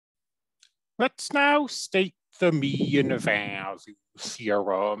Let's now state the mean value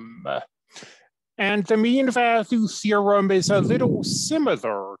theorem. And the mean value theorem is a little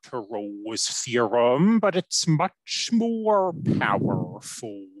similar to Rolle's theorem, but it's much more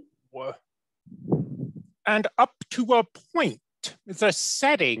powerful. And up to a point, the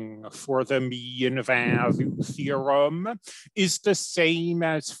setting for the mean value theorem is the same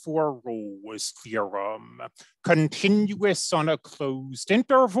as for Rolle's theorem: continuous on a closed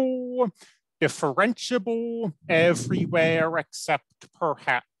interval, differentiable everywhere except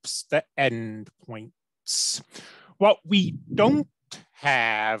perhaps the endpoints. What we don't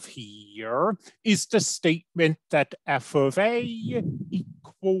have here is the statement that f of A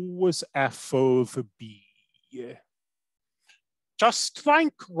equals f of B. Just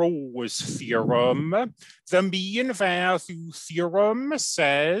like Rolle's theorem, the mean value theorem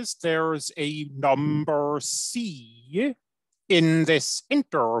says there's a number C in this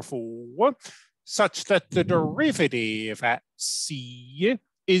interval such that the derivative at C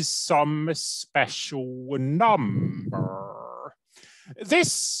is some special number.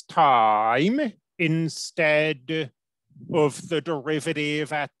 This time, instead of the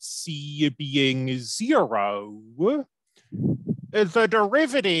derivative at C being 0, the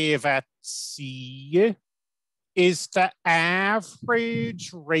derivative at C is the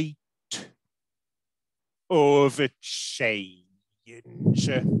average rate of change.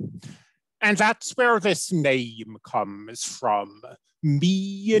 And that's where this name comes from.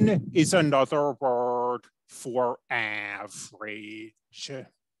 Mean is another word for average.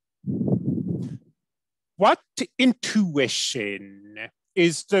 What intuition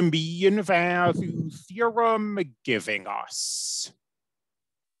is the mean value theorem giving us?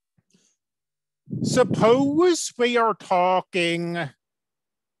 Suppose we are talking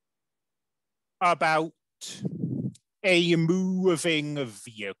about a moving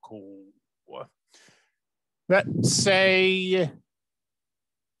vehicle. Let's say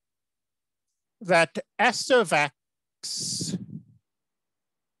that S of X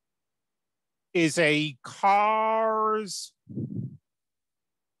is a car's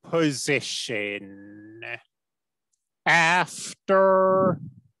position after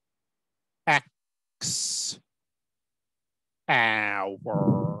X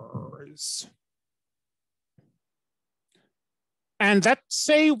hours. And let's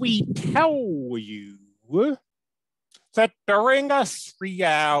say we tell you that during a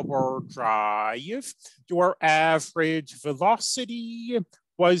 3-hour drive, your average velocity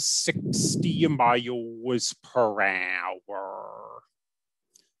was 60 miles per hour.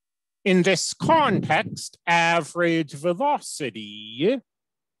 In this context, average velocity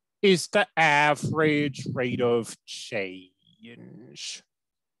is the average rate of change.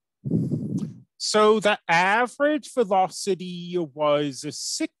 So the average velocity was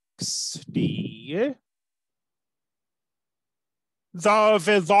 60. The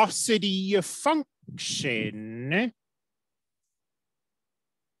velocity function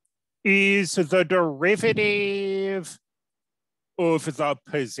is the derivative of the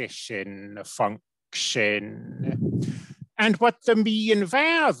position function. And what the mean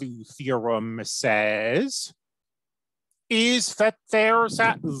value theorem says is that there's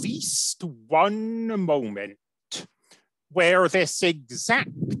at least one moment where this exact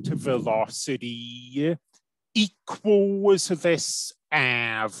velocity equals this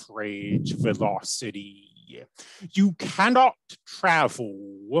average velocity. You cannot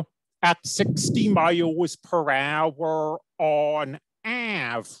travel at 60 miles per hour on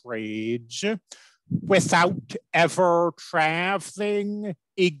average without ever traveling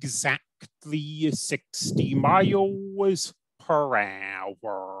exactly 60 miles per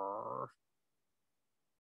hour.